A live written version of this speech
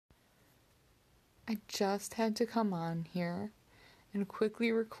I just had to come on here and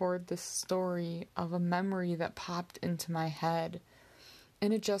quickly record the story of a memory that popped into my head.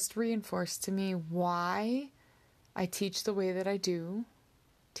 And it just reinforced to me why I teach the way that I do,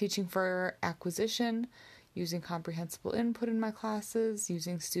 teaching for acquisition, using comprehensible input in my classes,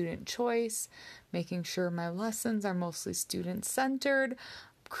 using student choice, making sure my lessons are mostly student-centered,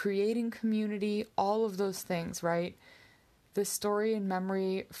 creating community, all of those things, right? This story and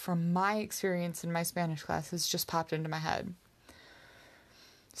memory from my experience in my Spanish classes just popped into my head.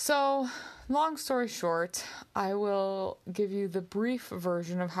 So, long story short, I will give you the brief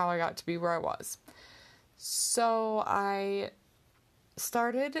version of how I got to be where I was. So, I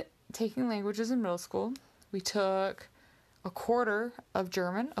started taking languages in middle school. We took a quarter of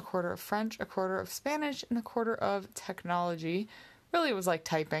German, a quarter of French, a quarter of Spanish, and a quarter of technology. Really, it was like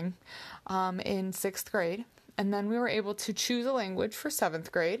typing in 6th grade. And then we were able to choose a language for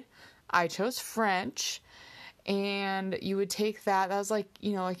 7th grade. I chose French. And you would take that was like,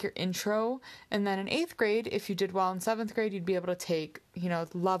 like your intro. And then in 8th grade, if you did well in 7th grade, you'd be able to take,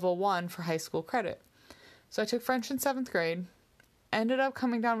 level 1 for high school credit. So I took French in 7th grade, ended up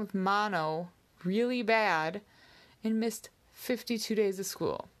coming down with mono really bad, and missed 52 days of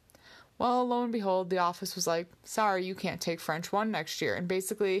school. Well, lo and behold, the office was like, sorry, you can't take French 1 next year. And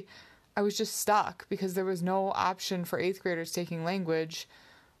basically, I was just stuck because there was no option for 8th graders taking language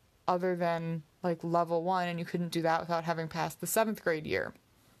other than like level 1, and you couldn't do that without having passed the 7th grade year.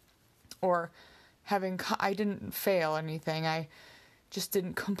 Or I didn't fail anything, I just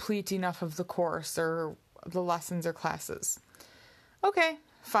didn't complete enough of the course or the lessons or classes. Okay,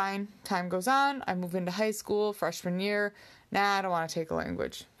 fine, time goes on, I move into high school, freshman year, I don't want to take a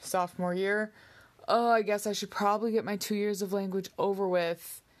language. Sophomore year, I guess I should probably get my 2 years of language over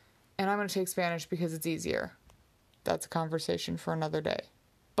with, and I'm going to take Spanish because it's easier. That's a conversation for another day.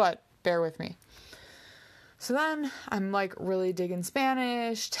 But bear with me. So then I'm like really digging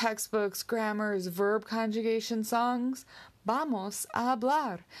Spanish, textbooks, grammars, verb conjugation songs. Vamos a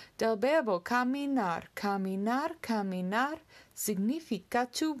hablar del verbo caminar. Caminar, caminar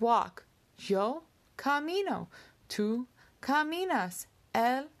significa to walk. Yo camino. Tú caminas.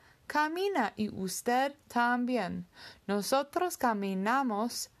 Él camina y usted también. Nosotros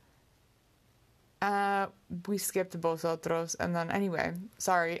caminamos. We skipped vosotros, and then anyway,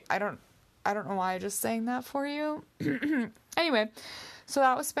 sorry, I don't know why I just sang that for you. Anyway, so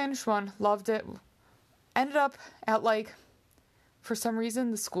that was Spanish 1, loved it. Ended up at for some reason,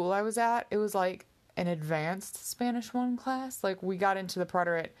 the school I was at, it was like an advanced Spanish 1 class. Like, we got into the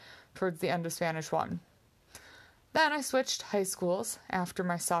preterite towards the end of Spanish 1. Then I switched high schools after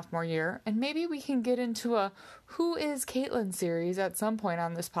my sophomore year, and maybe we can get into a Who is Caitlin series at some point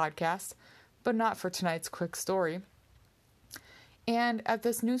on this podcast, but not for tonight's quick story. And at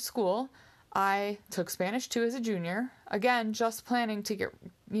this new school, I took Spanish 2 as a junior. Again, just planning to get,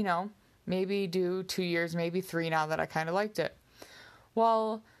 maybe do 2 years, maybe 3 now that I kind of liked it.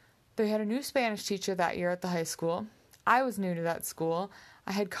 Well, they had a new Spanish teacher that year at the high school. I was new to that school.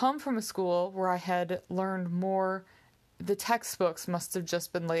 I had come from a school where I had learned more. The textbooks must have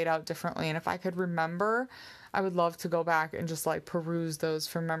just been laid out differently. And if I could remember, I would love to go back and just peruse those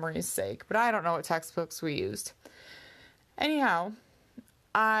for memory's sake. But I don't know what textbooks we used. Anyhow,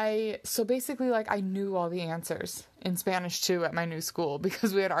 I knew all the answers in Spanish 2 at my new school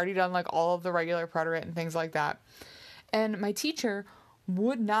because we had already done all of the regular preterite and things like that. And my teacher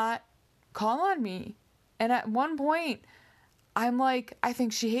would not call on me. And at one point, I'm like, I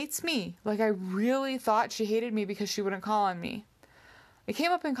think she hates me. I really thought she hated me because she wouldn't call on me. It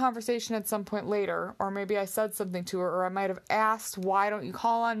came up in conversation at some point later, or maybe I said something to her, or I might have asked, why don't you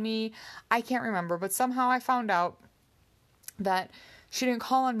call on me? I can't remember, but somehow I found out that she didn't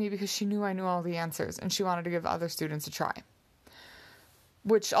call on me because she knew I knew all the answers, and she wanted to give other students a try.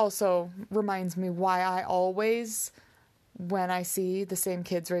 Which also reminds me why I always, when I see the same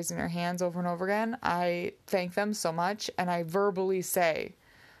kids raising their hands over and over again, I thank them so much, and I verbally say,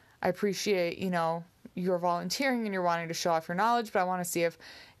 I appreciate, you're volunteering and you're wanting to show off your knowledge, but I want to see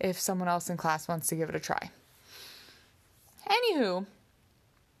if someone else in class wants to give it a try. Anywho,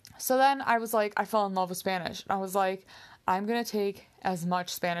 so then I was I fell in love with Spanish. I was I'm going to take as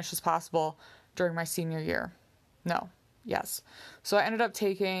much Spanish as possible during my senior year. Yes. So I ended up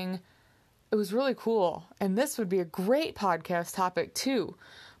taking, it was really cool, and this would be a great podcast topic too,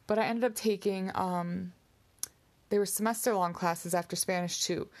 but I ended up taking, they were semester-long classes after Spanish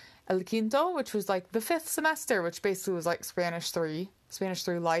 2. El Quinto, which was the 5th semester, which basically was Spanish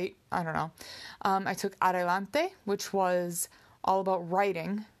 3 light, I don't know. I took Adelante, which was all about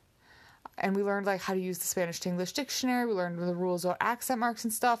writing. And we learned like how to use the Spanish to English dictionary. We learned the rules about accent marks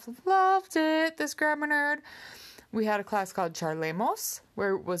and stuff. Loved it, this grammar nerd. We had a class called Charlemos,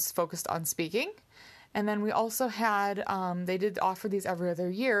 where it was focused on speaking. And then we also had, they did offer these every other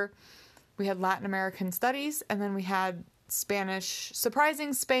year. We had Latin American studies, and then we had Spanish.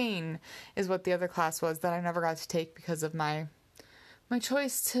 Surprising Spain is what the other class was that I never got to take because of my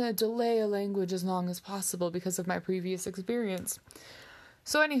choice to delay a language as long as possible because of my previous experience.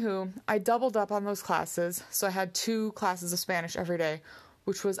 So anywho, I doubled up on those classes. So I had 2 classes of Spanish every day,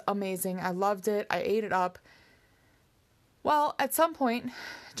 which was amazing. I loved it. I ate it up. Well, at some point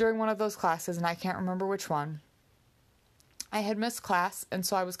during one of those classes, and I can't remember which one, I had missed class, and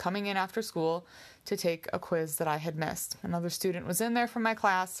so I was coming in after school to take a quiz that I had missed. Another student was in there from my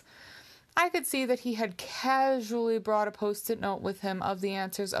class. I could see that he had casually brought a Post-it note with him of the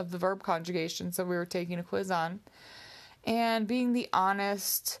answers of the verb conjugations that we were taking a quiz on. And being the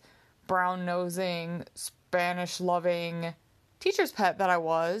honest, brown-nosing, Spanish-loving teacher's pet that I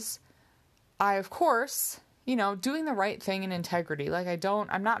was, I, of course, doing the right thing in integrity. Like,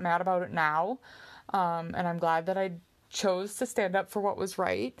 I'm not mad about it now, and I'm glad that I chose to stand up for what was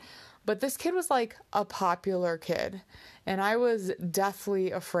right. But this kid was like a popular kid, and I was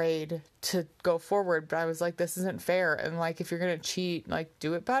deathly afraid to go forward, but I was like, this isn't fair, and like, if you're gonna cheat, like,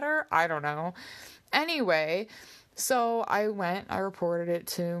 do it better. I don't know. Anyway, so I reported it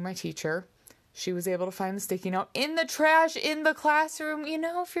to my teacher. She was able to find the sticky note in the trash in the classroom.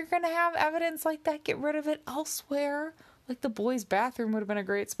 If you're gonna have evidence like that, get rid of it elsewhere. Like, the boys' bathroom would have been a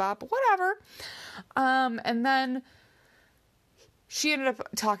great spot, but whatever. And then she ended up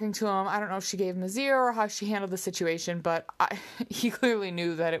talking to him. I don't know if she gave him a 0 or how she handled the situation, but he clearly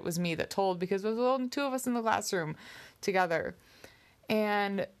knew that it was me that told, because there was only 2 of us in the classroom together.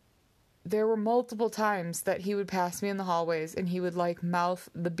 And there were multiple times that he would pass me in the hallways and he would like mouth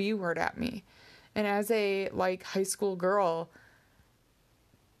the B word at me. And as a like high school girl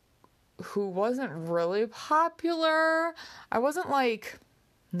who wasn't really popular, I wasn't like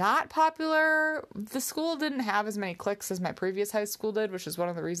not popular. The school didn't have as many cliques as my previous high school did, which is one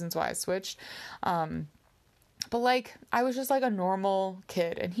of the reasons why I switched. But like, I was just like a normal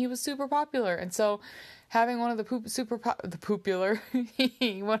kid, and he was super popular. And so having one of the super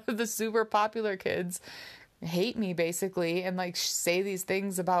popular kids hate me basically, and like say these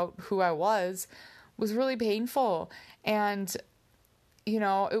things about who I was really painful. And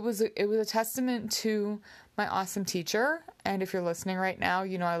it was a testament to my awesome teacher. And if you're listening right now,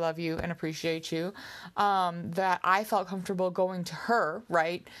 I love you and appreciate you. That I felt comfortable going to her,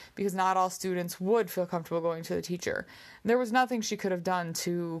 right? Because not all students would feel comfortable going to the teacher. There was nothing she could have done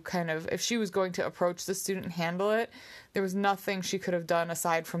to kind of, if she was going to approach the student and handle it, there was nothing she could have done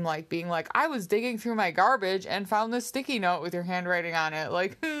aside from like being like, I was digging through my garbage and found this sticky note with your handwriting on it.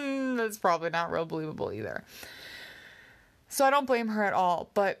 Like, that's probably not real believable either. So I don't blame her at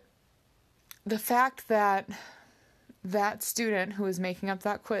all. But the fact that that student who was making up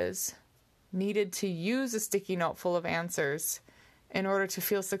that quiz needed to use a sticky note full of answers in order to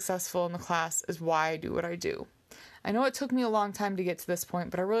feel successful in the class is why I do what I do. I know it took me a long time to get to this point,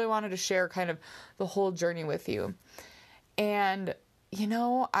 but I really wanted to share kind of the whole journey with you. And,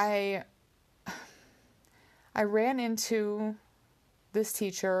 I ran into this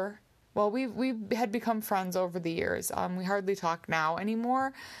teacher. Well, we had become friends over the years. We hardly talk now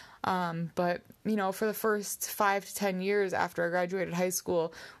anymore. But, for the first 5 to 10 years after I graduated high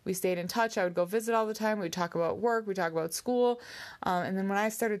school, we stayed in touch. I would go visit all the time. We'd talk about work. We'd talk about school. And then when I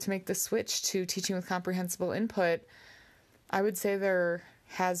started to make the switch to teaching with comprehensible input, I would say there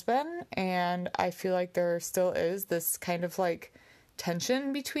has been, and I feel like there still is, this kind of like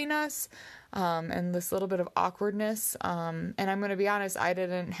tension between us, and this little bit of awkwardness. And I'm going to be honest, I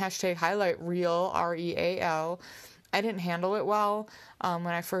didn't #highlight real, REAL. I didn't handle it well.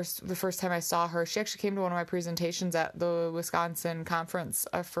 The first time I saw her, she actually came to one of my presentations at the Wisconsin conference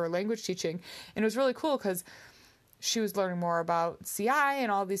for language teaching. And it was really cool because she was learning more about CI and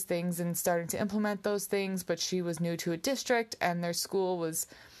all these things and starting to implement those things, but she was new to a district, and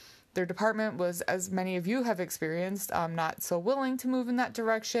their department was, as many of you have experienced, not so willing to move in that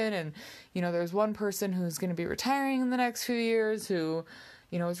direction. And, there's one person who's going to be retiring in the next few years who,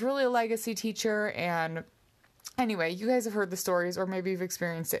 is really a legacy teacher. And anyway, you guys have heard the stories, or maybe you've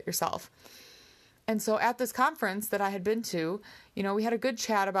experienced it yourself. And so at this conference that I had been to, we had a good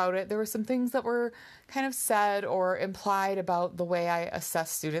chat about it. There were some things that were kind of said or implied about the way I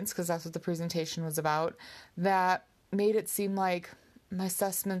assess students, because that's what the presentation was about, that made it seem like my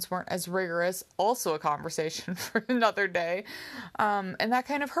assessments weren't as rigorous. Also a conversation for another day. And that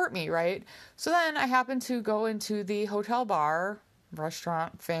kind of hurt me, right? So then I happened to go into the hotel bar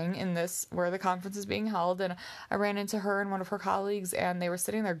restaurant thing in this where the conference is being held, and I ran into her and one of her colleagues, and they were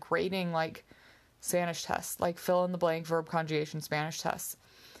sitting there grading like Spanish tests, like fill in the blank verb conjugation Spanish tests,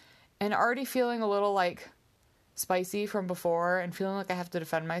 and already feeling a little like spicy from before and feeling like I have to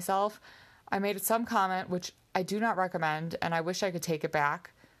defend myself. I made some comment which I do not recommend, and I wish I could take it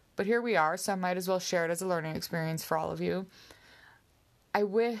back, but here we are, so I might as well share it as a learning experience for all of you. I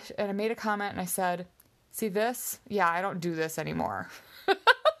made a comment and I said, see this? Yeah, I don't do this anymore. And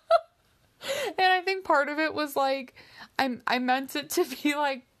I think part of it was like, I meant it to be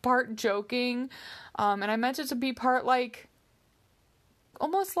like part joking, and I meant it to be part like,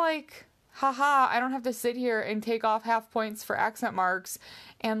 almost like, haha, I don't have to sit here and take off half points for accent marks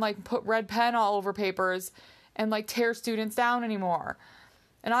and like put red pen all over papers and like tear students down anymore.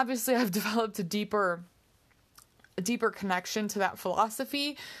 And obviously I've developed a deeper connection to that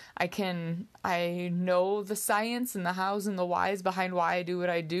philosophy. I know the science and the hows and the whys behind why I do what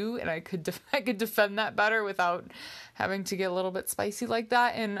I do, and I could defend that better without having to get a little bit spicy like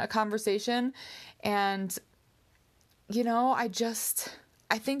that in a conversation. And you know,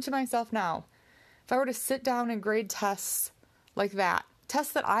 I think to myself now, if I were to sit down and grade tests like that,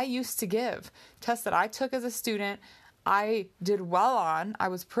 tests that I used to give, tests that I took as a student, I did well on, I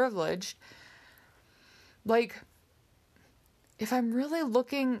was privileged, like, if I'm really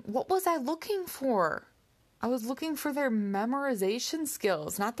looking, what was I looking for? I was looking for their memorization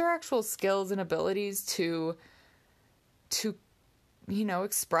skills, not their actual skills and abilities to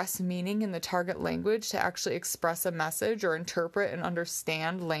express meaning in the target language, to actually express a message or interpret and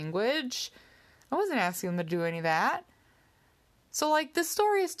understand language. I wasn't asking them to do any of that. So, like, this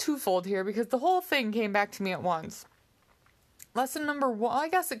story is twofold here because the whole thing came back to me at once. Lesson number 1, I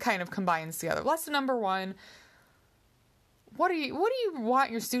guess it kind of combines together. Lesson number 1, what do you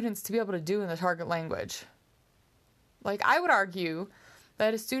want your students to be able to do in the target language? Like, I would argue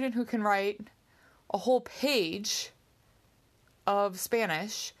that a student who can write a whole page of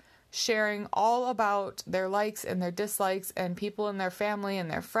Spanish sharing all about their likes and their dislikes and people in their family and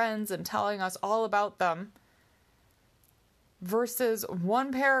their friends and telling us all about them versus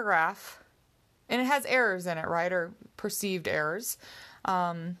one paragraph, and it has errors in it, right, or perceived errors,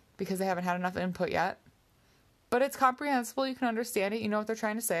 because they haven't had enough input yet. But it's comprehensible, you can understand it, you know what they're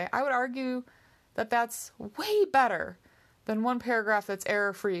trying to say. I would argue that that's way better than one paragraph that's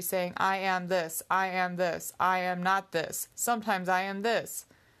error-free saying, I am this, I am this, I am not this, sometimes I am this.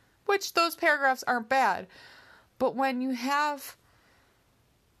 Which those paragraphs aren't bad. But when you have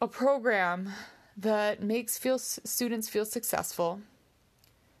a program that makes students feel successful,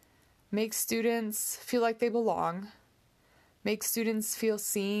 makes students feel like they belong, makes students feel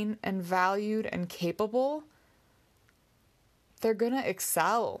seen and valued and capable, they're going to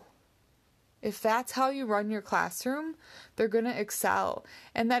excel. If that's how you run your classroom, they're going to excel.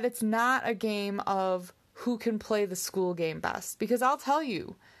 And that it's not a game of who can play the school game best. Because I'll tell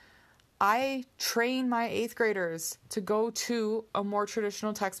you, I train my 8th graders to go to a more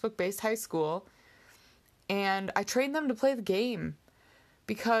traditional textbook-based high school, and I train them to play the game.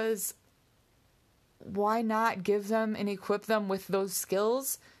 Because why not give them and equip them with those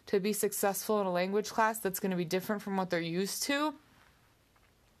skills to be successful in a language class that's going to be different from what they're used to,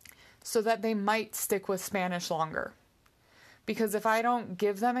 so that they might stick with Spanish longer. Because if I don't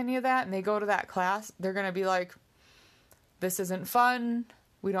give them any of that and they go to that class, they're going to be like, this isn't fun.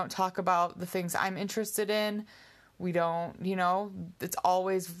 We don't talk about the things I'm interested in. We don't, it's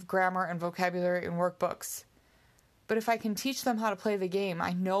always grammar and vocabulary and workbooks. But if I can teach them how to play the game,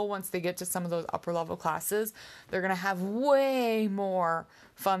 I know once they get to some of those upper level classes, they're going to have way more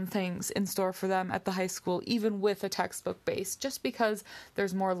fun things in store for them at the high school, even with a textbook base, just because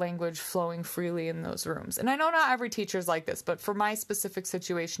there's more language flowing freely in those rooms. And I know not every teacher is like this, but for my specific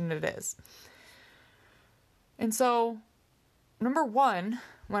situation, it is. And so, number 1,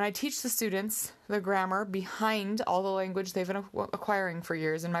 when I teach the students the grammar behind all the language they've been acquiring for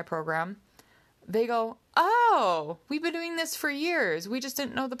years in my program, they go, oh, we've been doing this for years. We just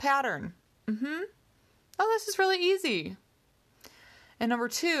didn't know the pattern. Oh, this is really easy. And number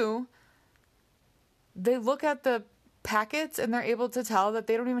 2, they look at the packets and they're able to tell that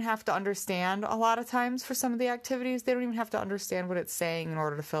they don't even have to understand a lot of times for some of the activities. They don't even have to understand what it's saying in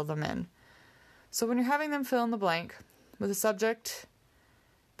order to fill them in. So when you're having them fill in the blank with a subject,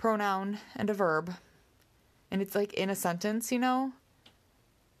 pronoun, and a verb, and it's like in a sentence,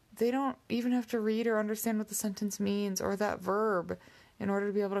 they don't even have to read or understand what the sentence means or that verb in order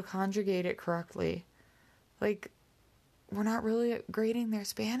to be able to conjugate it correctly. Like, we're not really grading their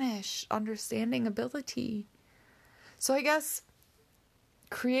Spanish understanding ability. So I guess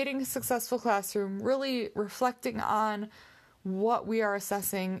creating a successful classroom, really reflecting on what we are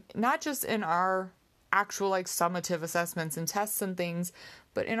assessing, not just in our actual like summative assessments and tests and things,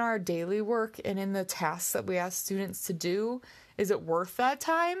 but in our daily work and in the tasks that we ask students to do. Is it worth that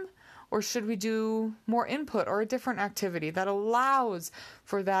time? Or should we do more input or a different activity that allows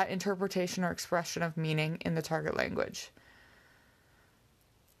for that interpretation or expression of meaning in the target language?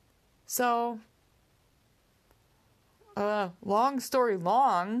 So, long story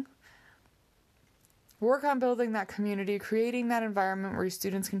long, work on building that community, creating that environment where your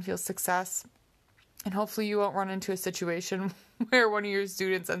students can feel success. And hopefully you won't run into a situation where one of your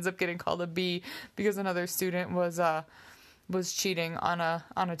students ends up getting called a B because another student was cheating on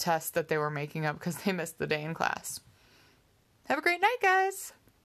a test that they were making up because they missed the day in class. Have a great night, guys!